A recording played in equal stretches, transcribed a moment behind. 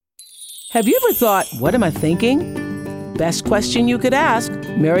Have you ever thought, what am I thinking? Best question you could ask.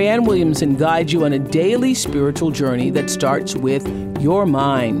 Marianne Williamson guides you on a daily spiritual journey that starts with your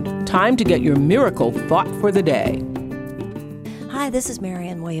mind. Time to get your miracle thought for the day. Hi, this is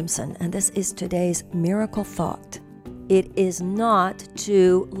Marianne Williamson, and this is today's miracle thought. It is not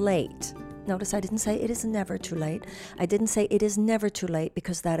too late. Notice I didn't say it is never too late. I didn't say it is never too late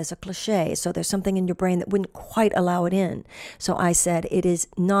because that is a cliche. So there's something in your brain that wouldn't quite allow it in. So I said it is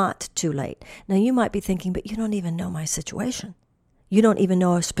not too late. Now you might be thinking, but you don't even know my situation. You don't even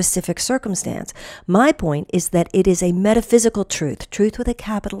know a specific circumstance. My point is that it is a metaphysical truth with a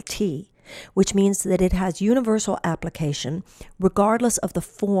capital T, which means that it has universal application regardless of the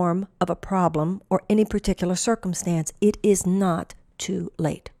form of a problem or any particular circumstance. It is not too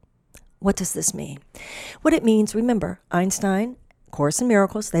late. What does this mean? What it means, remember, Einstein, Course in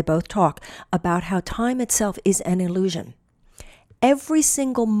Miracles, they both talk about how time itself is an illusion. Every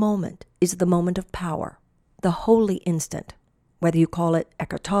single moment is the moment of power, the holy instant. Whether you call it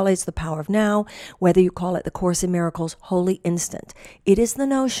Eckhart Tolle's The Power of Now, whether you call it the Course in Miracles, Holy Instant. It is the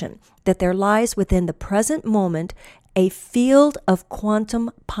notion that there lies within the present moment a field of quantum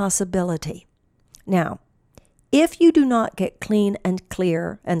possibility. Now, if you do not get clean and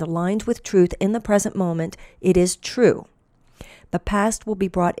clear and aligned with truth in the present moment, it is true. The past will be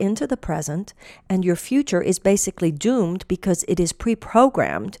brought into the present, and your future is basically doomed because it is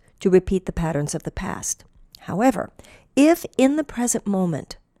pre-programmed to repeat the patterns of the past. However, if in the present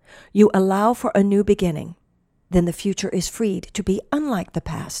moment you allow for a new beginning, then the future is freed to be unlike the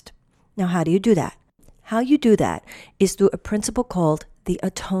past. Now, how do you do that? How you do that is through a principle called the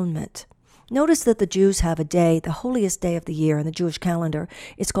atonement. Notice that the Jews have a day, the holiest day of the year in the Jewish calendar.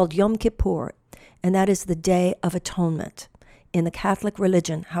 It's called Yom Kippur, and that is the Day of Atonement. In the Catholic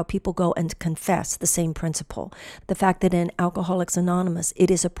religion, how people go and confess the same principle. The fact that in Alcoholics Anonymous, it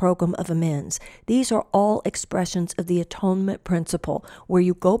is a program of amends. These are all expressions of the atonement principle, where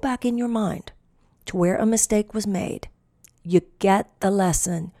you go back in your mind to where a mistake was made. You get the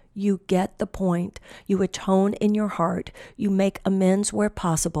lesson. You get the point. You atone in your heart. You make amends where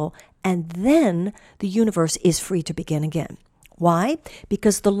possible. And then the universe is free to begin again. Why?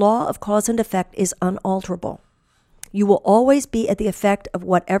 Because the law of cause and effect is unalterable. You will always be at the effect of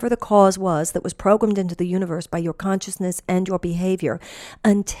whatever the cause was that was programmed into the universe by your consciousness and your behavior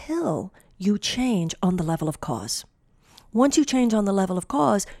until you change on the level of cause. Once you change on the level of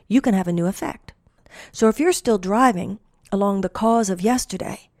cause, you can have a new effect. So if you're still driving along the cause of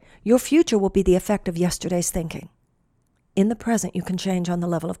yesterday, your future will be the effect of yesterday's thinking. In the present, you can change on the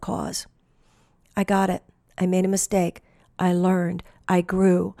level of cause. I got it. I made a mistake. I learned. I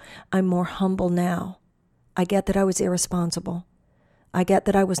grew. I'm more humble now. I get that I was irresponsible. I get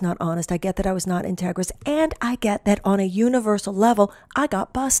that I was not honest. I get that I was not integrous. And I get that on a universal level, I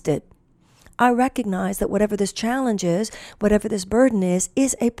got busted. I recognize that whatever this challenge is, whatever this burden is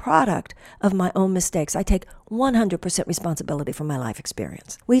a product of my own mistakes. I take 100% responsibility for my life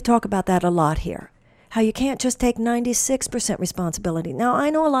experience. We talk about that a lot here. How you can't just take 96% responsibility. Now, I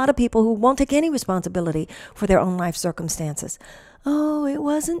know a lot of people who won't take any responsibility for their own life circumstances. Oh, it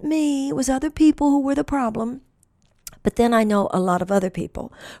wasn't me. It was other people who were the problem. But then I know a lot of other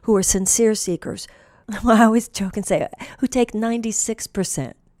people who are sincere seekers. Well, I always joke and say, who take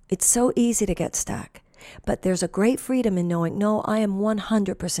 96%. It's so easy to get stuck. But there's a great freedom in knowing, no, I am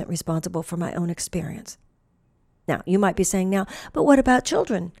 100% responsible for my own experience. Now, you might be saying now, but what about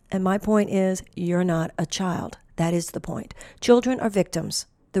children? And my point is, you're not a child. That is the point. Children are victims.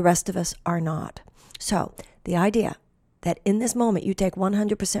 The rest of us are not. So the idea that in this moment you take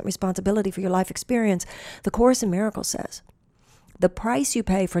 100% responsibility for your life experience, the Course in Miracles says, the price you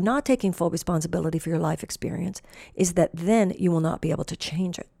pay for not taking full responsibility for your life experience is that then you will not be able to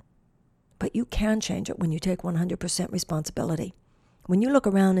change it. But you can change it when you take 100% responsibility. When you look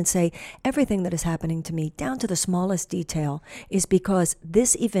around and say, everything that is happening to me, down to the smallest detail, is because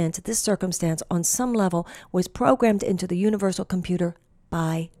this event, this circumstance, on some level, was programmed into the universal computer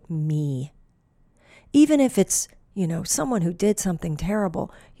by me. Even if it's, someone who did something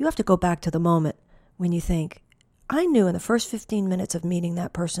terrible, you have to go back to the moment when you think, I knew in the first 15 minutes of meeting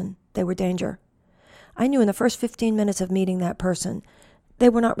that person, they were danger. I knew in the first 15 minutes of meeting that person, they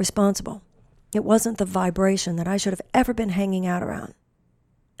were not responsible. It wasn't the vibration that I should have ever been hanging out around.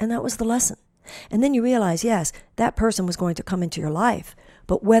 And that was the lesson. And then you realize, yes, that person was going to come into your life,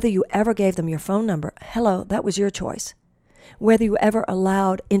 but whether you ever gave them your phone number, hello, that was your choice. Whether you ever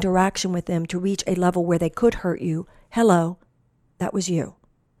allowed interaction with them to reach a level where they could hurt you, hello, that was you.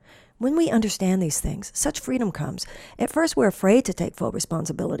 When we understand these things, such freedom comes. At first, we're afraid to take full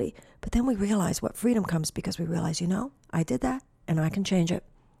responsibility, but then we realize what freedom comes because we realize, I did that and I can change it.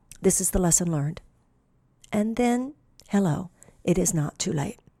 This is the lesson learned. And then, hello, it is not too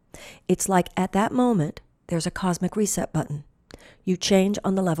late. It's like at that moment, there's a cosmic reset button. You change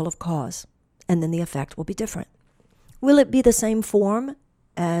on the level of cause, and then the effect will be different. Will it be the same form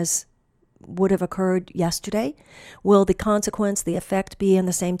as would have occurred yesterday? Will the consequence, the effect be in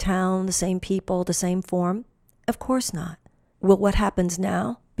the same town, the same people, the same form? Of course not. Will what happens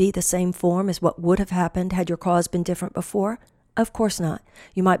now be the same form as what would have happened had your cause been different before? Of course not.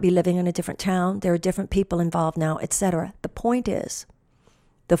 You might be living in a different town, there are different people involved now, etc. The point is,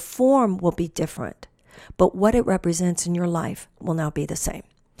 the form will be different, but what it represents in your life will now be the same.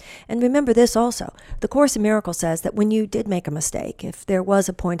 And remember this also, the Course in Miracles says that when you did make a mistake, if there was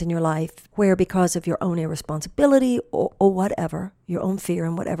a point in your life where because of your own irresponsibility or whatever, your own fear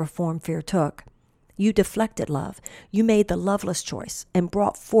in whatever form fear took, you deflected love, you made the loveless choice and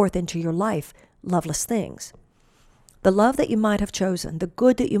brought forth into your life loveless things. The love that you might have chosen, the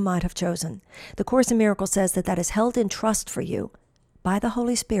good that you might have chosen, the Course in Miracles says that is held in trust for you by the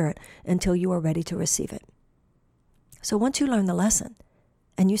Holy Spirit until you are ready to receive it. So once you learn the lesson,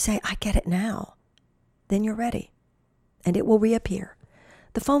 and you say, I get it now, then you're ready. And it will reappear.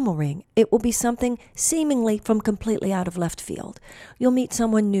 The phone will ring. It will be something seemingly from completely out of left field. You'll meet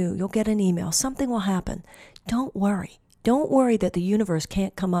someone new. You'll get an email. Something will happen. Don't worry. Don't worry that the universe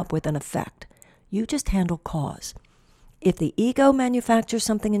can't come up with an effect. You just handle cause. If the ego manufactures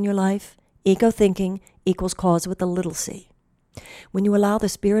something in your life, ego thinking equals cause with a little c. When you allow the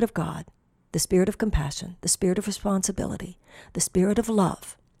Spirit of God, the Spirit of compassion, the Spirit of responsibility, the Spirit of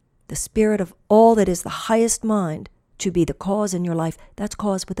love, the Spirit of all that is the highest mind to be the cause in your life, that's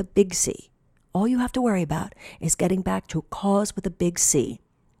cause with a big C. All you have to worry about is getting back to cause with a big C.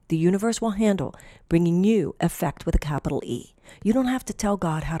 The universe will handle bringing you effect with a capital E. You don't have to tell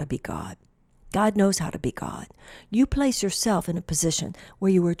God how to be God. God knows how to be God. You place yourself in a position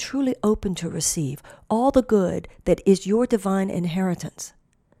where you are truly open to receive all the good that is your divine inheritance.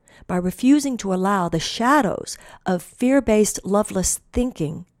 By refusing to allow the shadows of fear-based, loveless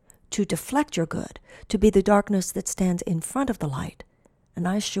thinking to deflect your good, to be the darkness that stands in front of the light. And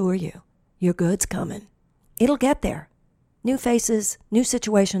I assure you, your good's coming. It'll get there. New faces, new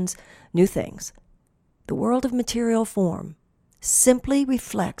situations, new things. The world of material form simply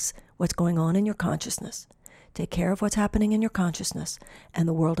reflects what's going on in your consciousness. Take care of what's happening in your consciousness, and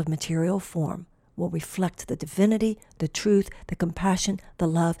the world of material form will reflect the divinity, the truth, the compassion, the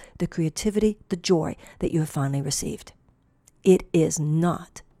love, the creativity, the joy that you have finally received. It is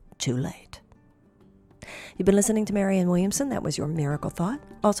not too late. You've been listening to Marianne Williamson. That was your Miracle Thought.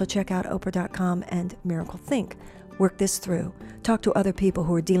 Also check out Oprah.com and Miracle Think. Work this through. Talk to other people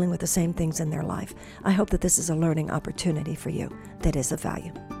who are dealing with the same things in their life. I hope that this is a learning opportunity for you that is of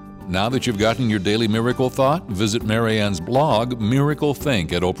value. Now that you've gotten your daily miracle thought, visit Marianne's blog, Miracle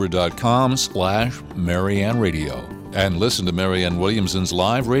Think, at Oprah.com/Marianne Radio. And listen to Marianne Williamson's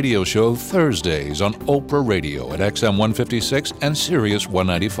live radio show Thursdays on Oprah Radio at XM 156 and Sirius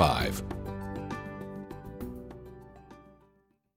 195.